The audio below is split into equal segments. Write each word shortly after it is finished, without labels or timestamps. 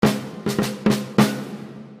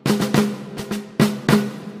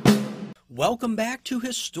Welcome back to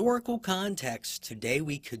Historical Context. Today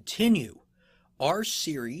we continue our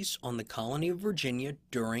series on the colony of Virginia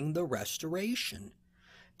during the Restoration.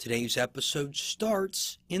 Today's episode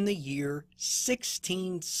starts in the year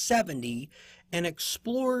 1670 and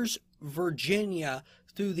explores Virginia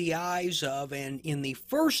through the eyes of and in the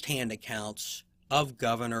first-hand accounts of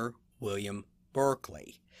Governor William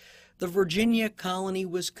Berkeley. The Virginia colony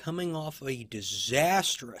was coming off a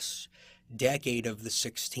disastrous decade of the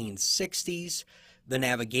 1660s. The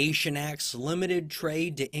Navigation Acts limited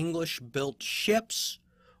trade to English-built ships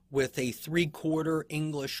with a three-quarter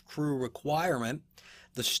English crew requirement.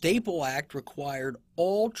 The Staple Act required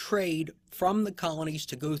all trade from the colonies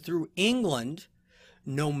to go through England,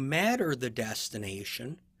 no matter the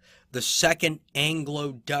destination. The Second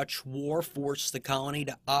Anglo-Dutch War forced the colony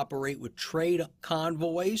to operate with trade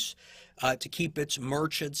convoys to keep its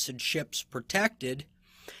merchants and ships protected.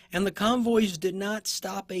 And the convoys did not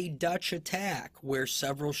stop a Dutch attack where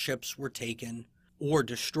several ships were taken or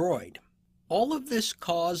destroyed. All of this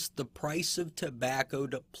caused the price of tobacco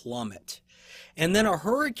to plummet. And then a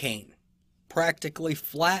hurricane practically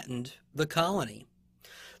flattened the colony.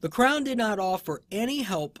 The Crown did not offer any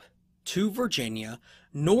help to Virginia,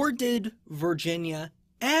 nor did Virginia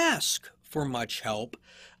ask for much help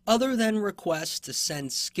other than requests to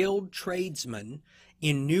send skilled tradesmen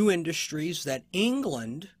in new industries that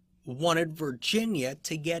England wanted Virginia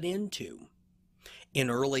to get into. In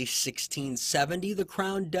early 1670, the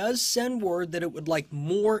Crown does send word that it would like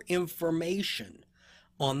more information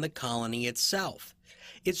on the colony itself.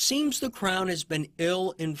 It seems the Crown has been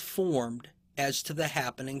ill-informed as to the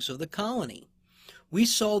happenings of the colony. We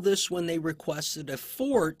saw this when they requested a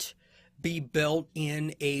fort be built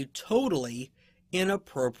in a totally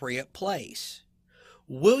inappropriate place.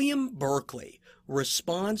 William Berkeley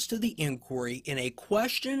responds to the inquiry in a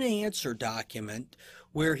question and answer document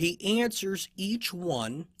where he answers each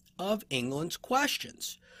one of England's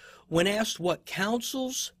questions. When asked what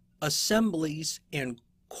councils, assemblies, and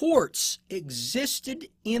courts existed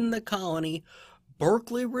in the colony,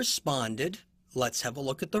 Berkeley responded, let's have a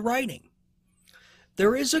look at the writing.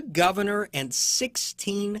 There is a governor and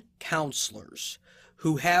 16 counselors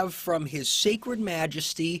who have from his sacred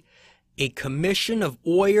majesty a commission of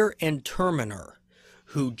oyer and terminer,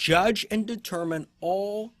 who judge and determine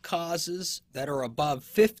all causes that are above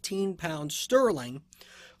 15 pounds sterling.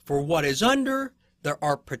 For what is under, there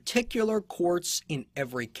are particular courts in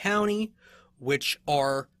every county, which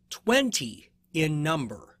are 20 in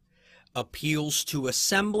number. Appeals to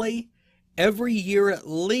assembly, every year at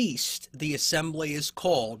least the assembly is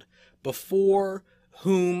called, before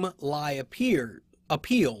whom lie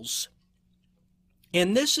appeals.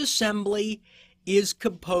 And this assembly is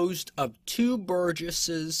composed of 2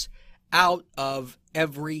 burgesses out of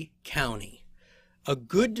every county. A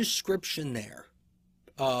good description there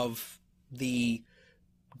of the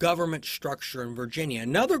government structure in Virginia.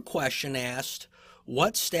 Another question asked,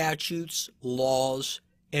 what statutes, laws,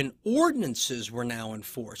 and ordinances were now in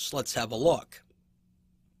force? Let's have a look.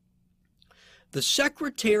 The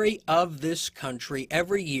Secretary of this country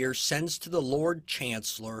every year sends to the Lord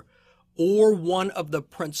Chancellor or one of the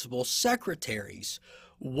principal secretaries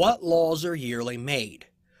what laws are yearly made,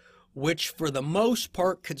 which for the most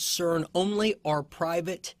part concern only our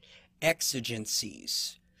private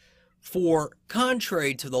exigencies. For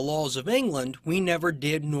contrary to the laws of England, we never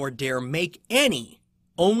did nor dare make any,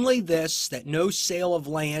 only this, that no sale of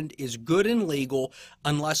land is good and legal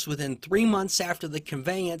unless within 3 months after the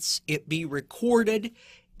conveyance it be recorded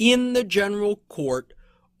in the general court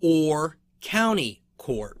or county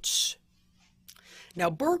courts. Now,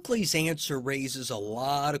 Berkeley's answer raises a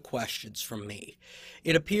lot of questions from me.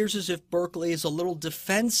 It appears as if Berkeley is a little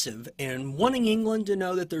defensive and wanting England to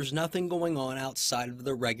know that there's nothing going on outside of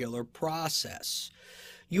the regular process.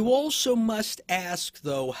 You also must ask,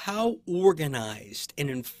 though, how organized and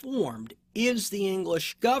informed is the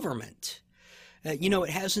English government? It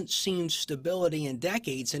hasn't seen stability in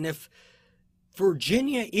decades, and if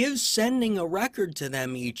Virginia is sending a record to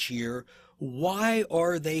them each year, why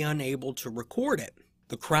are they unable to record it?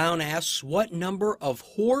 The Crown asks what number of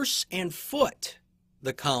horse and foot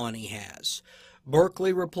the colony has.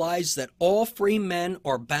 Berkeley replies that all free men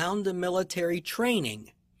are bound to military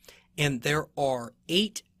training, and there are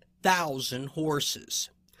 8,000 horses.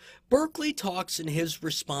 Berkeley talks in his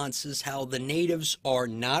responses how the natives are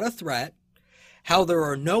not a threat, how there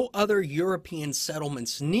are no other European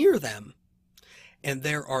settlements near them, and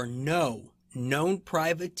there are no known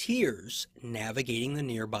privateers navigating the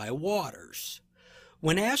nearby waters.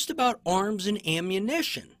 When asked about arms and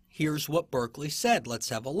ammunition, here's what Berkeley said. Let's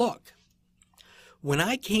have a look. When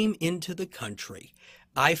I came into the country,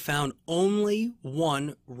 I found only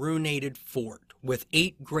one ruinated fort with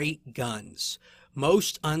 8 great guns,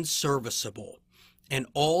 most unserviceable, and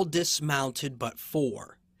all dismounted but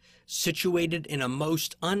 4, situated in a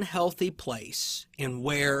most unhealthy place, and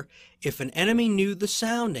where, if an enemy knew the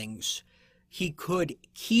soundings, he could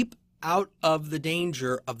keep out of the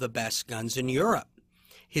danger of the best guns in Europe.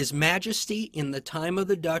 His Majesty, in the time of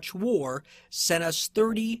the Dutch War, sent us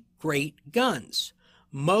 30 great guns,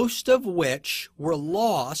 most of which were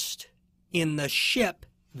lost in the ship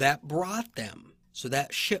that brought them. So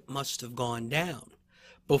that ship must have gone down.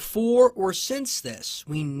 Before or since this,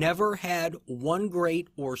 we never had one great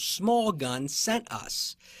or small gun sent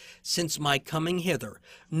us since my coming hither,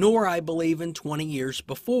 nor I believe in 20 years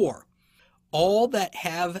before. All that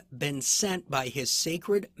have been sent by his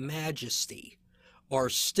sacred Majesty are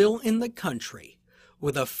still in the country,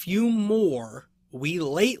 with a few more we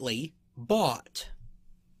lately bought.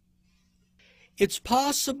 It's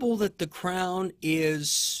possible that the Crown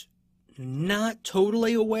is not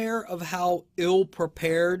totally aware of how ill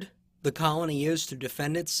prepared the colony is to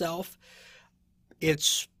defend itself.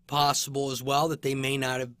 It's possible as well that they may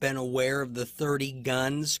not have been aware of the 30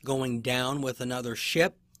 guns going down with another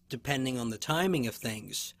ship, depending on the timing of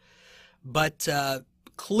things. But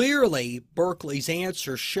clearly, Berkeley's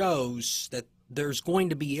answer shows that there's going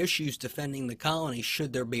to be issues defending the colony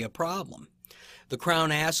should there be a problem. The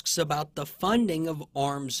Crown asks about the funding of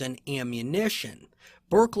arms and ammunition.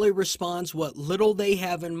 Berkeley responds what little they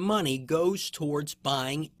have in money goes towards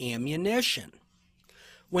buying ammunition.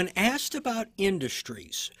 When asked about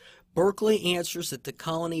industries, Berkeley answers that the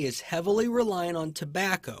colony is heavily reliant on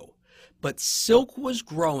tobacco, but silk was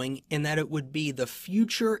growing and that it would be the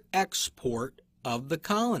future export of the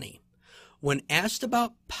colony. When asked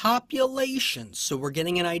about population, so we're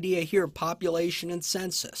getting an idea here, population and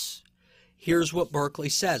census, here's what Berkeley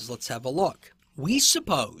says. Let's have a look. We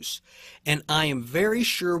suppose, and I am very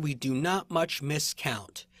sure we do not much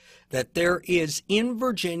miscount, that there is in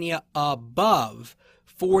Virginia above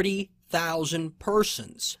 40,000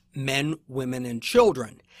 persons, men, women, and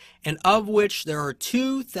children, and of which there are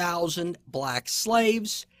 2,000 black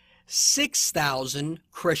slaves, 6,000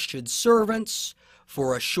 Christian servants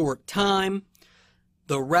for a short time.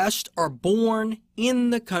 The rest are born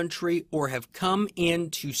in the country or have come in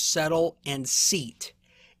to settle and seat,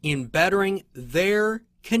 in bettering their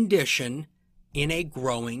condition in a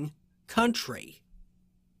growing country.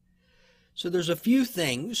 So there's a few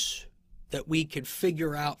things that we could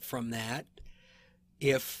figure out from that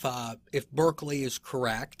if Berkeley is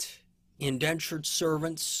correct. Indentured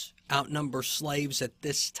servants outnumber slaves at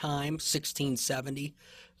this time, 1670,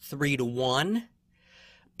 3-1.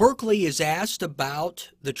 Berkeley is asked about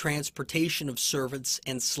the transportation of servants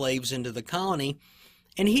and slaves into the colony,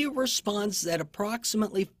 and he responds that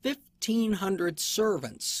approximately 1,500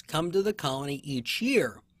 servants come to the colony each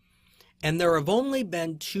year, and there have only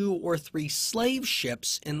been 2 or 3 slave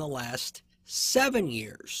ships in the last 7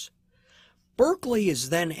 years. Berkeley is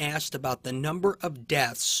then asked about the number of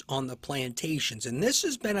deaths on the plantations, and this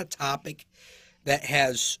has been a topic that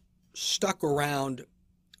has stuck around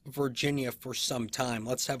Virginia for some time.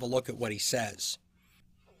 Let's have a look at what he says.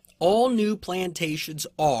 All new plantations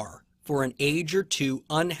are, for an age or two,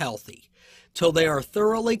 unhealthy, till they are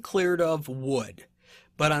thoroughly cleared of wood.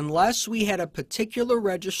 But unless we had a particular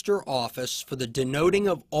register office for the denoting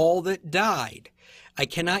of all that died, I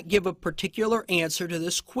cannot give a particular answer to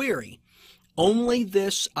this query. Only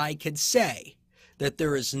this I could say, that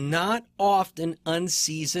there is not often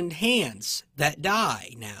unseasoned hands that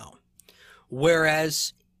die now,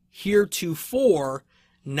 whereas heretofore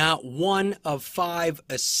not 1 of 5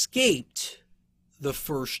 escaped the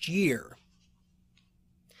first year.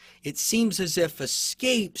 It seems as if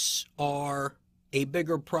escapes are a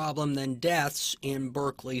bigger problem than deaths in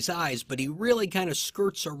Berkeley's eyes, but he really kind of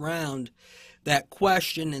skirts around that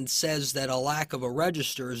question and says that a lack of a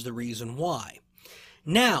register is the reason why.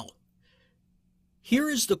 Now,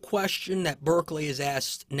 here is the question that Berkeley is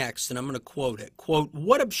asked next, and I'm going to quote it. Quote,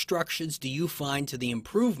 what obstructions do you find to the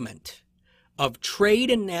improvement of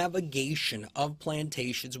trade and navigation of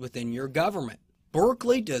plantations within your government?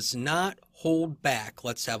 Berkeley does not hold back.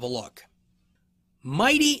 Let's have a look.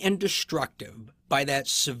 Mighty and destructive by that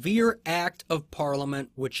severe act of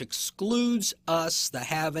Parliament which excludes us the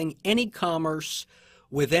having any commerce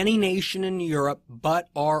with any nation in Europe but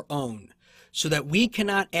our own, so that we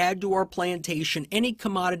cannot add to our plantation any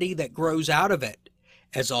commodity that grows out of it,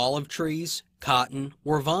 as olive trees, cotton,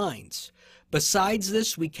 or vines. Besides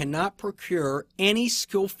this, we cannot procure any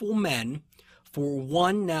skillful men for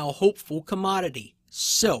one now hopeful commodity,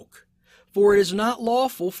 silk, for it is not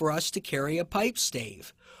lawful for us to carry a pipe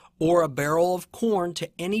stave, or a barrel of corn to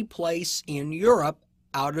any place in Europe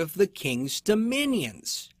out of the king's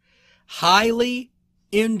dominions. Highly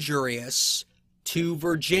injurious to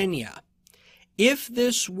Virginia. If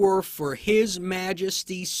this were for his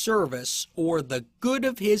majesty's service or the good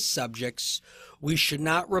of his subjects, we should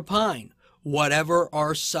not repine, whatever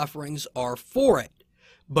our sufferings are for it.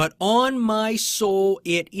 But on my soul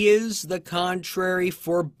it is the contrary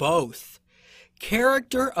for both.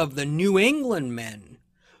 Character of the New England men,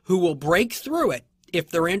 who will break through it if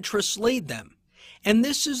their interests lead them. And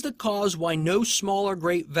this is the cause why no small or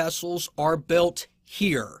great vessels are built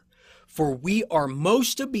here. For we are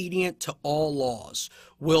most obedient to all laws,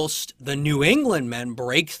 whilst the New England men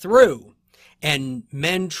break through, and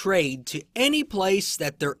men trade to any place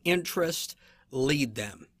that their interest lead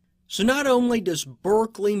them. So not only does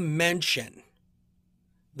Berkeley mention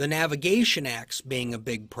the Navigation Acts being a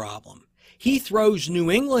big problem, he throws New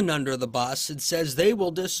England under the bus and says they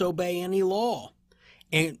will disobey any law.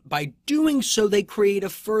 And by doing so, they create a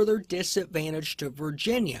further disadvantage to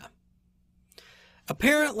Virginia.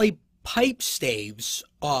 Apparently, pipe staves,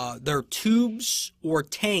 they're tubes or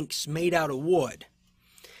tanks made out of wood.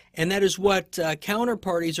 And that is what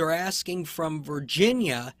counterparties are asking from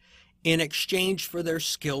Virginia in exchange for their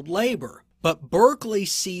skilled labor. But Berkeley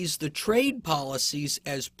sees the trade policies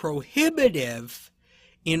as prohibitive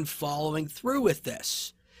in following through with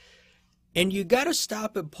this. And you got to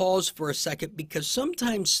stop and pause for a second, because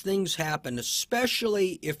sometimes things happen,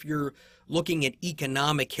 especially if you're looking at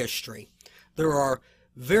economic history. There are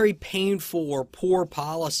very painful or poor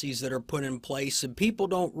policies that are put in place, and people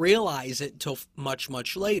don't realize it till much,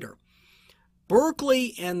 much later.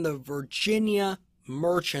 Berkeley and the Virginia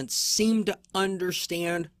merchants seem to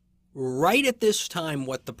understand right at this time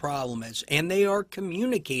what the problem is, and they are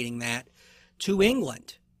communicating that to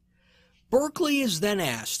England. Berkeley is then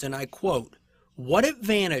asked, and I quote, "What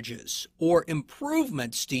advantages or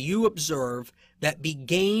improvements do you observe that be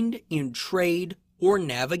gained in trade or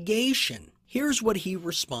navigation?" Here's what he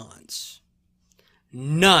responds: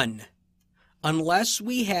 "None, unless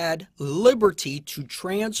we had liberty to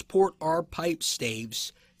transport our pipe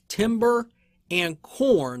staves, timber, and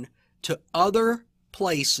corn to other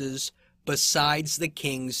places besides the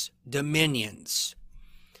king's dominions."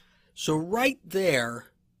 So right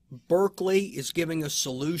there, Berkeley is giving a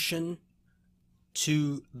solution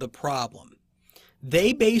to the problem.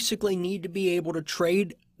 They basically need to be able to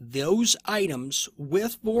trade those items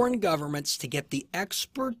with foreign governments to get the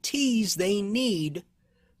expertise they need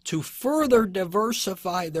to further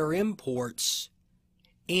diversify their imports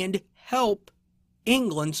and help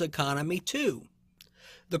England's economy too.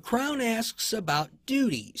 The Crown asks about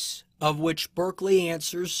duties, of which Berkeley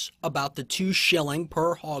answers about the 2 shilling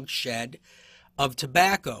per hogshead of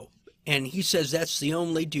tobacco, and he says that's the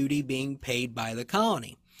only duty being paid by the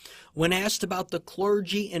colony. When asked about the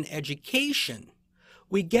clergy and education,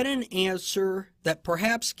 we get an answer that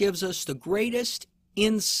perhaps gives us the greatest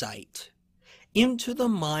insight into the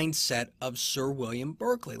mindset of Sir William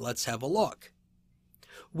Berkeley. Let's have a look.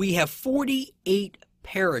 "We have 48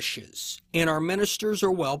 parishes, and our ministers are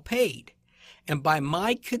well paid, and by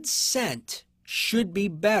my consent should be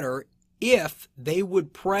better if they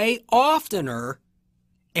would pray oftener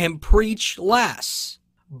and preach less.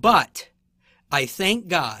 But I thank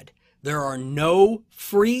God there are no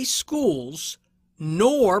free schools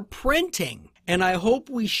nor printing, and I hope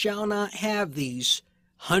we shall not have these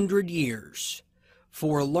 100 years.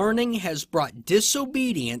 For learning has brought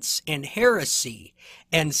disobedience and heresy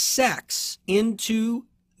and sex into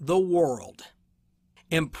the world,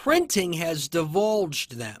 and printing has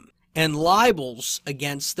divulged them, and libels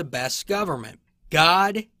against the best government.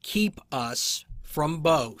 God keep us from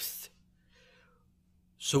both."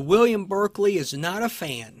 So William Berkeley is not a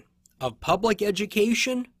fan of public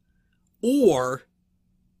education or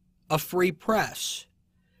a free press.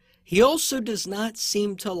 He also does not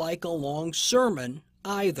seem to like a long sermon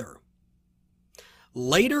either.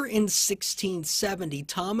 Later in 1670,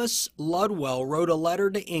 Thomas Ludwell wrote a letter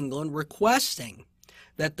to England requesting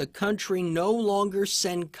that the country no longer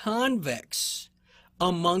send convicts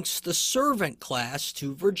amongst the servant class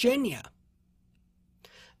to Virginia.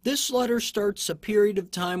 This letter starts a period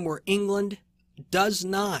of time where England does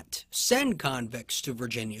not send convicts to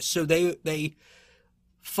Virginia, so they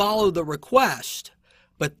follow the request,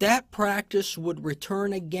 but that practice would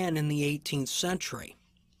return again in the 18th century.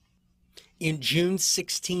 In June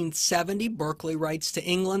 1670, Berkeley writes to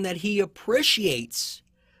England that he appreciates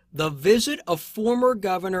the visit of former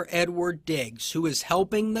Governor Edward Digges, who is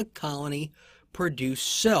helping the colony produce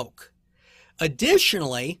silk.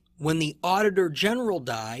 Additionally, when the Auditor General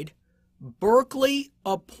died, Berkeley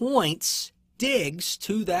appoints Digges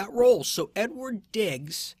to that role. So Edward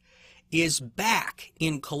Digges is back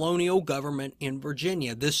in colonial government in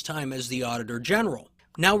Virginia, this time as the Auditor General.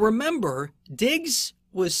 Now remember, Digges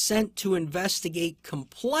was sent to investigate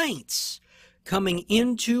complaints coming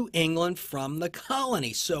into England from the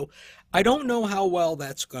colony. So I don't know how well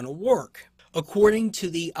that's going to work. According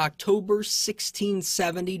to the October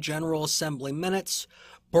 1670 General Assembly minutes,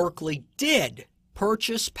 Berkeley did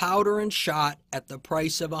purchase powder and shot at the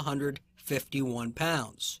price of £151.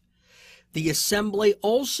 The Assembly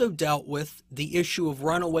also dealt with the issue of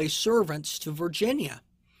runaway servants to Virginia.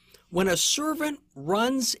 When a servant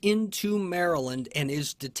runs into Maryland and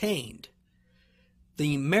is detained,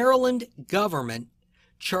 the Maryland government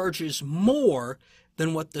charges more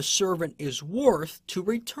than what the servant is worth to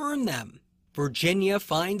return them. Virginia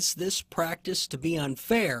finds this practice to be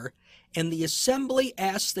unfair, and the Assembly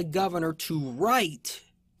asks the governor to write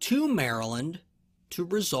to Maryland to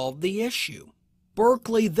resolve the issue.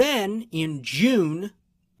 Berkeley then, in June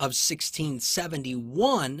of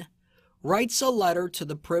 1671, writes a letter to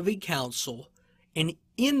the Privy Council, and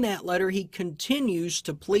in that letter he continues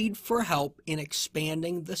to plead for help in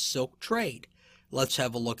expanding the silk trade. Let's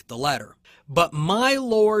have a look at the letter. "But my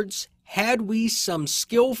lords, had we some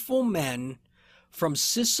skillful men from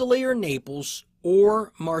Sicily or Naples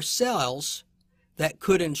or Marseilles that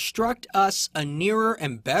could instruct us a nearer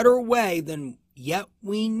and better way than yet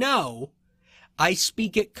we know, I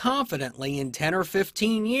speak it confidently, in 10 or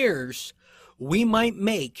 15 years, we might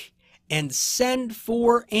make and send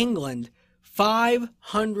for England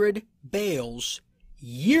 500 bales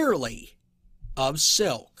yearly of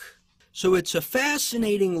silk." So it's a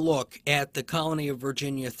fascinating look at the colony of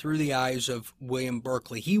Virginia through the eyes of William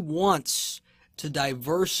Berkeley. He wants to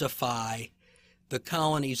diversify the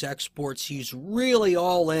colony's exports. He's really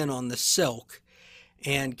all in on the silk,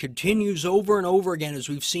 and continues over and over again, as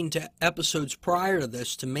we've seen to episodes prior to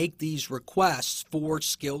this, to make these requests for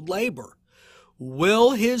skilled labor.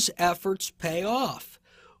 Will his efforts pay off?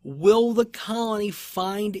 Will the colony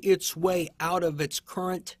find its way out of its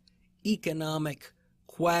current economic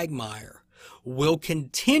quagmire? We'll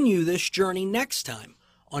continue this journey next time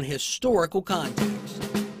on Historical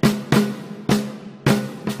Context.